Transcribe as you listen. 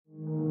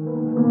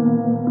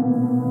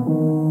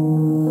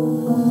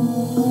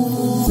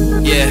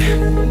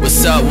Yeah,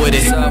 what's up with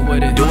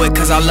it? Do it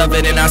cause I love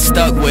it and I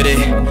stuck with it.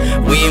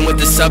 We ain't with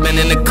the subbing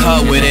in the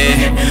cut with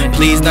it.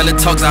 Please, none of the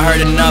talks, I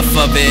heard enough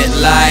of it.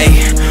 Like,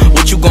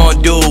 what you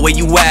gon' do? Where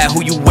you at?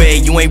 Who you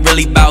with? You ain't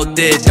really bout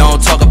this,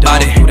 don't talk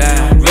about it.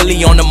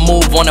 Really on the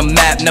move, on the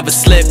map, never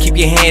slip. Keep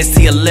your hands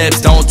to your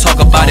lips, don't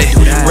talk about it.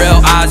 Real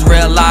eyes,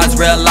 real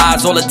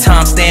lives, all the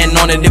time. Stand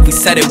on it, if we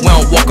said it, we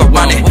don't walk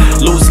around it.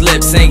 Loose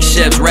lips, sink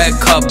ships, red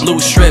cup, blue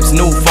strips,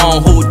 new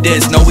phone, who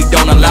this? No, we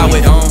don't allow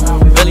it.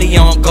 Really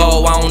on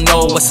go, I don't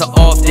know what's an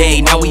off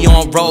day. Now we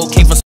on road,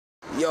 came from.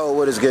 Yo,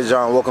 what is good,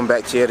 John? Welcome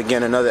back to yet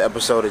again another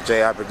episode of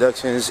JI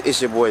Productions. It's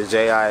your boy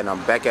JI, and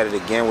I'm back at it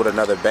again with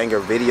another banger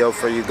video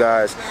for you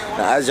guys.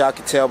 Now, as y'all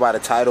can tell by the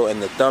title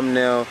and the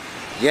thumbnail,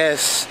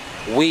 yes,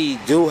 we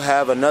do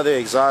have another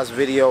exhaust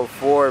video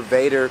for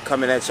Vader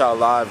coming at y'all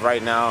live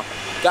right now.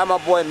 Got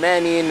my boy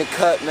Manny in the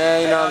cut,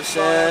 man. You know what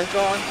I'm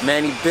saying?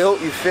 Manny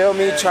built, you feel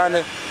me? Trying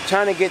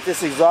to get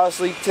this exhaust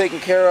leak taken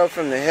care of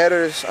from the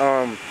headers.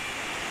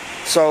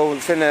 So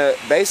finna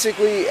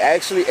basically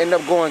actually end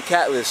up going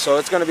catless. So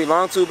it's gonna be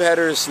long tube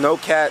headers, no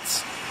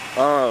cats.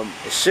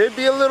 It should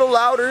be a little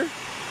louder,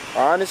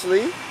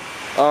 honestly.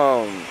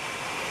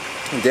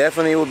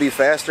 Definitely will be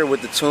faster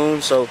with the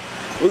tune. So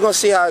we're gonna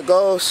see how it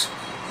goes.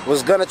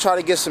 Was gonna try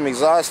to get some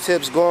exhaust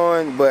tips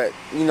going, but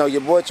you know,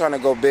 your boy trying to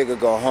go big or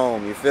go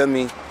home. You feel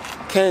me?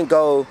 Can't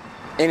go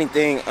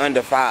anything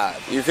under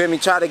 5. You feel me?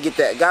 Gotta get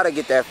that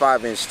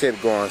 5-inch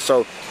tip going.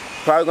 So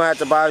probably gonna have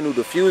to buy a new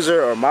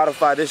diffuser or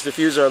modify this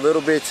diffuser a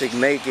little bit to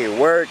make it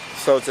work.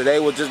 So today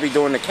we'll just be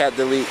doing the cat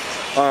delete.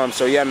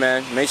 So yeah,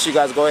 man, make sure you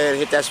guys go ahead and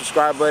hit that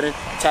subscribe button,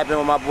 tap in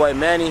with my boy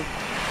Manny,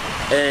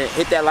 and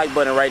hit that like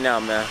button right now,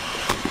 man.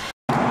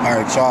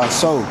 Alright, y'all,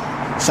 so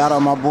shout out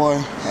my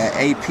boy at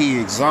AP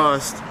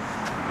Exhaust.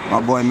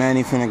 My boy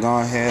Manny finna go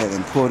ahead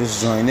and pull this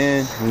joint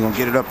in. We're gonna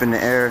get it up in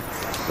the air.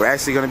 We're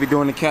actually gonna be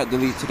doing the cat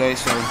delete today,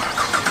 so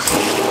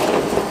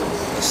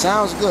it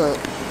sounds good.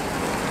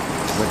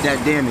 But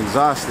that damn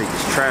exhaust stick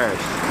is trash.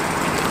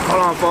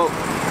 Hold on, folk.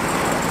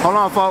 Hold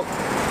on, folk.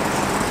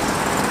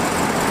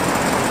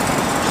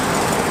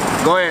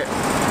 Go ahead.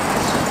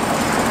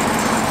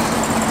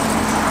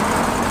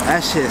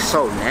 That shit is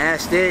so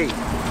nasty.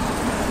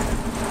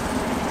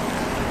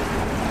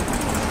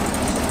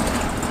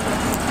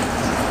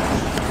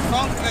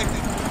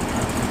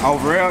 Oh,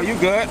 for real? You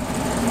good?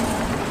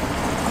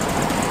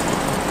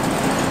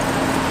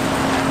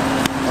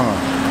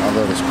 I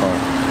love this car.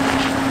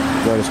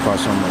 I love this car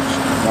so much.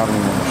 Y'all don't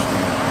even understand.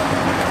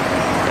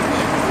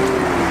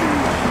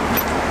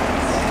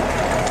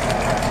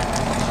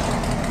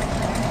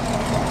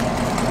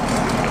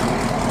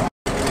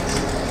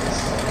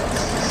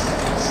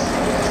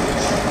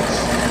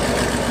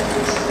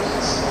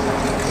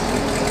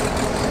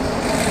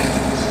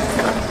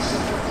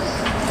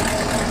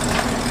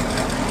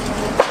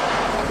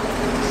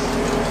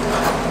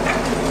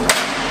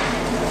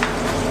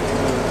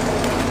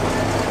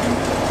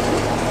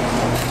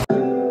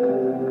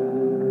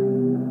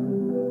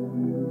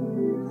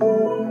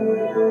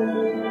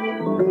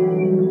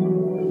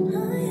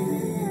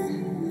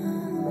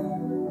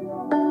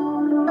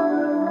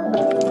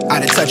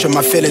 Out of touch with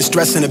my feelings,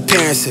 dressing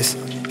appearances.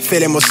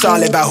 Feeling more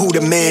solid about who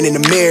the man in the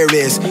mirror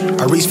is.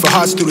 I reach for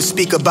hearts through the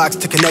speaker box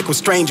to connect with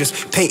strangers.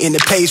 Painting the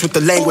page with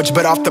the language,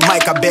 but off the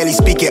mic I barely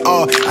speak it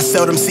all. I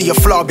seldom see a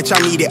flaw, bitch, I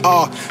need it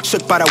all.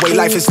 Shook by the way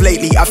life is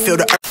lately, I feel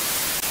the...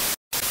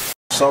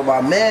 So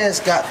my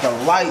man's got the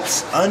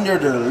lights under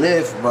the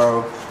lift,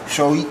 bro,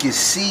 so he can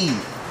see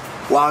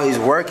while he's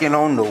working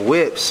on the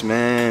whips,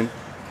 man.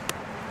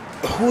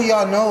 Who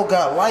y'all know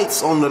got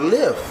lights on the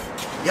lift?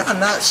 Y'all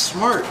not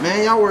smart,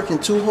 man. Y'all working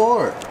too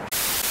hard.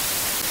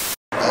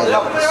 As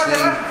y'all can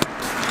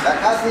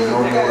see,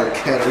 no more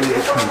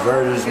catalytic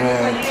converters,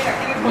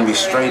 man. Gonna be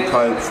straight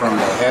pipe from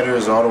the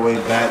headers all the way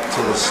back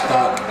to the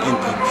stock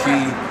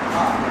MPP.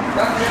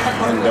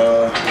 And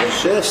it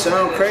should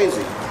sound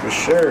crazy, for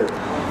sure.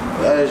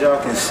 But as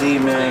y'all can see,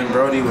 man,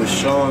 Brody was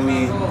showing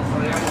me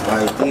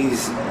like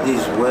these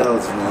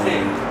welds,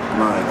 man.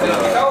 My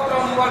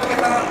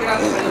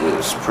God, it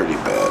was pretty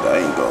bad. I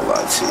ain't gonna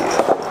lie to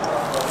you.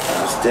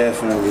 It's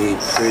definitely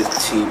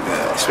pretty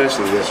bad,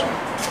 especially this one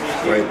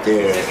right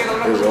there.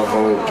 There's a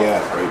whole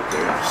gap right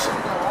there. So,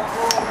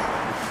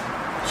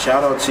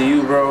 shout out to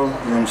you, bro. You know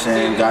what I'm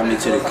saying? Got me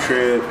to the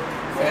crib.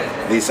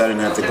 At least I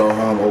didn't have to go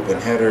home open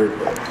header,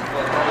 but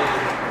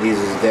these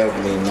is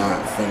definitely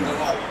not finna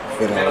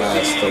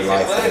last the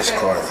life of this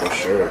car for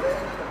sure.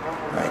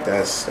 Like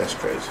that's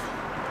crazy.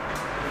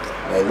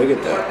 Like look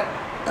at that.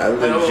 I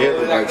legit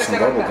look like some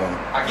bubble gum.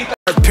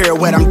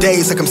 Pirouette, I'm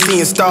dazed like I'm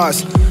seeing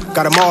stars.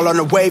 Got them all on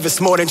the wave, it's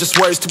more than just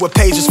words to a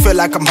page. Just feel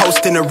like I'm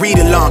hosting a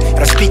read-along, and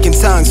I speak in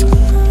tongues.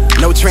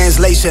 No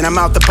translation, I'm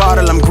out the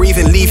bottle, I'm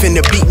grieving, leaving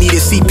the beat, needed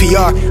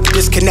CPR. I'm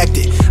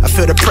disconnected, I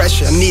feel the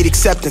pressure, I need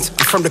acceptance.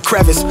 I'm from the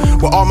crevice,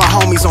 where all my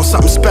homies on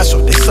something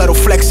special. They subtle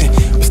flexing,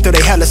 but still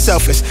they hella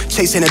selfless.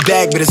 Chasing a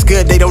bag, but it's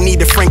good, they don't need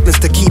the Franklins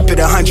to keep it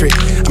 100.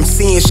 I'm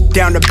seeing shit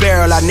down the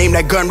barrel, I named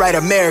that gun right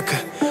America.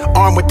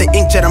 Armed with the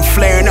inkjet, I'm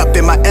flaring up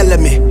in my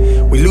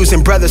element. We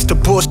losing brothers to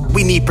bullshit,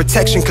 we need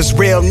protection cause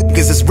real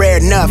niggas is rare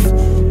enough.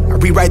 I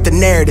rewrite the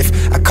narrative,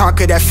 I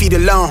conquer that feat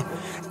alone.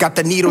 Got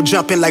the needle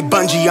jumping like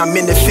bungee, I'm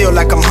in the field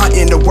like I'm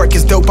hunting. The work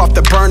is dope off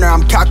the burner,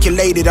 I'm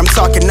calculated, I'm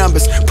talking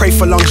numbers, pray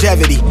for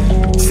longevity.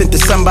 Sent to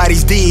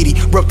somebody's deity,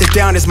 wrote this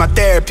down as my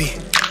therapy.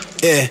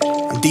 Yeah,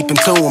 I'm deep in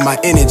tune with my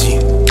energy.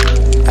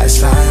 I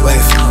slide with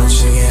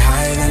you get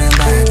higher than a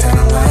back, then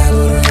I'm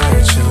liable to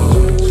hurt you.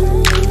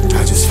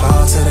 I just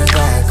fall to the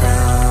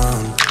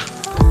background.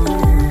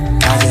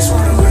 I just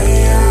wanna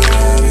way out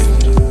of it.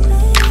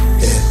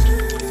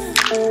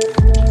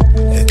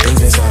 Yeah, things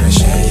been sort of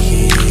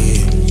shaky.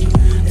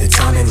 The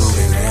time been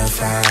moving real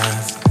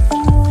fast.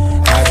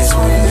 I just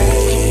wanna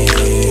lay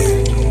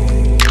here.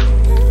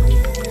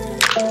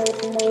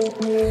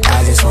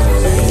 I just wanna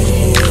lay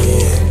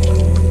here.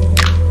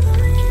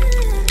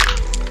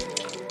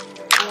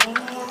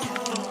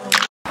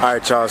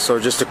 Alright y'all, so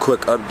just a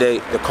quick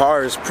update. The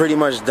car is pretty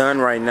much done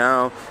right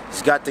now.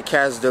 It's got the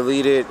cats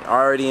deleted,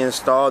 already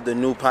installed the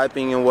new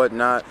piping and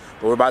whatnot.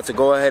 But we're about to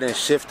go ahead and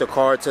shift the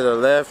car to the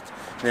left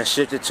and then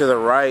shift it to the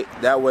right.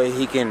 That way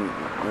he can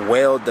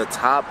weld the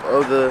top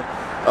of the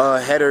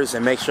headers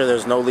and make sure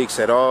there's no leaks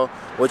at all.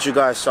 What you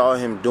guys saw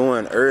him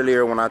doing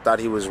earlier when I thought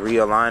he was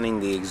realigning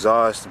the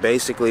exhaust,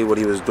 basically what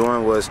he was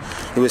doing was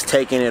he was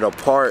taking it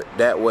apart.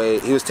 That way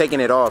he was taking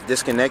it off,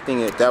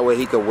 disconnecting it, that way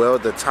he could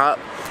weld the top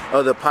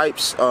of the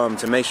pipes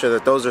to make sure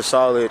that those are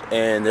solid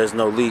and there's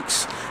no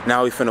leaks.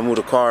 Now we finna move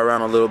the car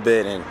around a little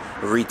bit and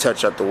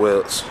retouch up the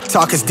wheels.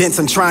 Talk is dense,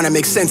 I'm trying to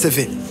make sense of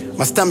it.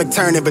 My stomach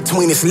turning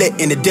between its lit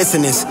and the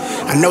dissonance.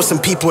 I know some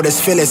people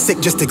that's feeling sick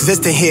just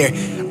existing here.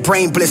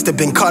 Brain blister,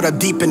 been caught up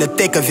deep in the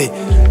thick of it.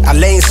 I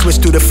lane switch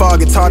through the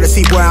fog, it's hard to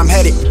see where I'm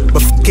headed.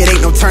 But f it,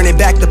 ain't no turning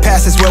back, the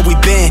past is where we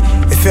been.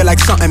 It feel like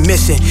something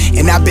missing,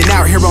 and I've been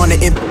out here on the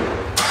end.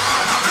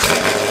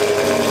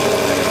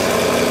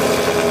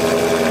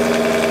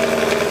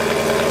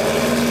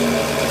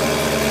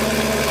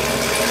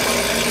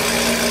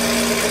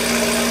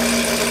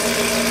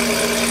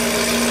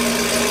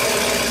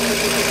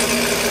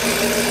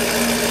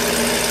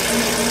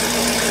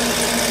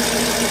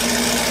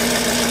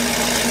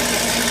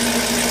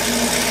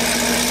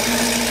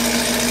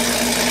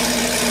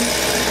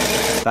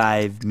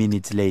 5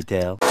 minutes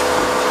later. Yes,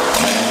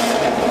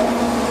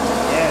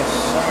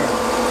 sir.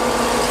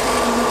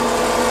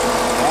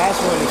 That's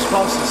what it's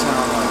supposed to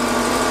sound like.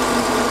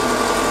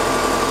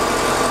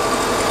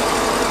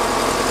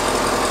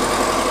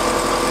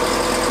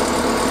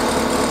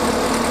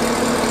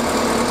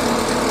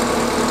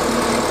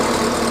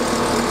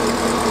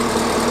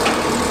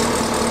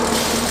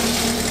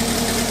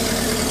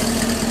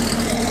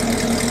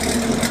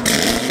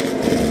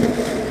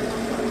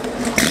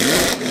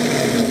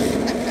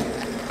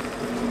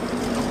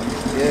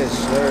 Yes,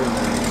 sir,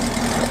 man.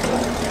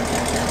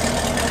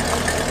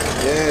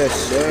 Yes,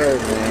 sir,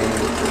 man.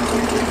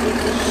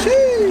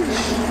 Sheesh.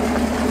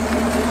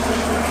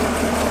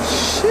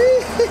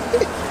 Sheesh.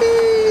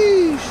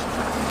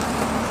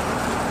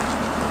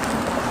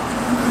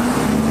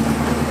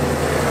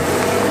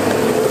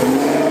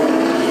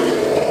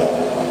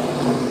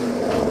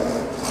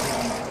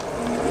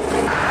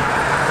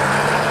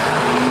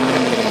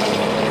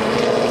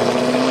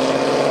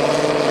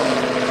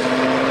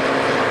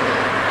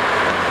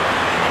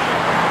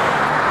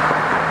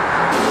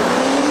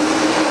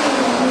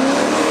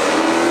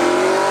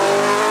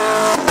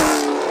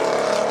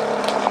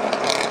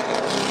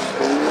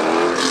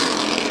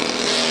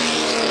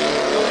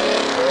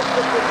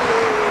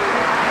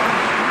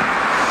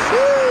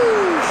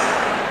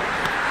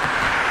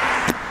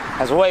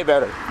 That's way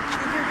better. Did you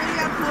really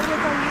upload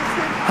us on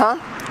YouTube? Huh?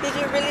 Did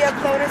you really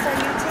upload us on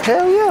YouTube?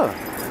 Hell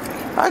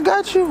yeah. I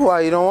got you.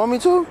 Why, you don't want me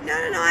to? No,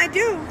 I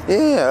do.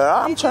 Yeah,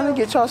 I'm trying to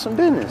get y'all some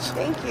business.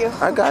 Thank you.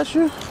 I got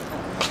you.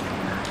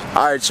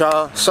 Alright,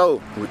 y'all.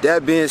 So, with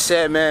that being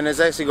said, man, that's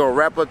actually going to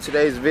wrap up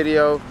today's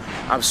video.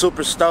 I'm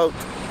super stoked.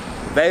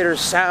 Vader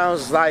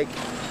sounds like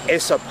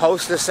it's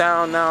supposed to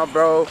sound now,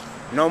 bro.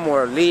 No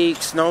more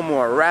leaks, no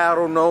more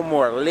rattle, no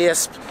more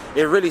lisp.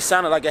 It really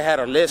sounded like it had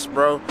a lisp,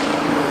 bro.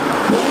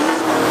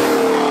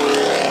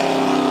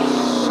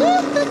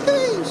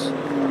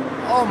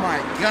 Oh my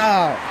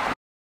God.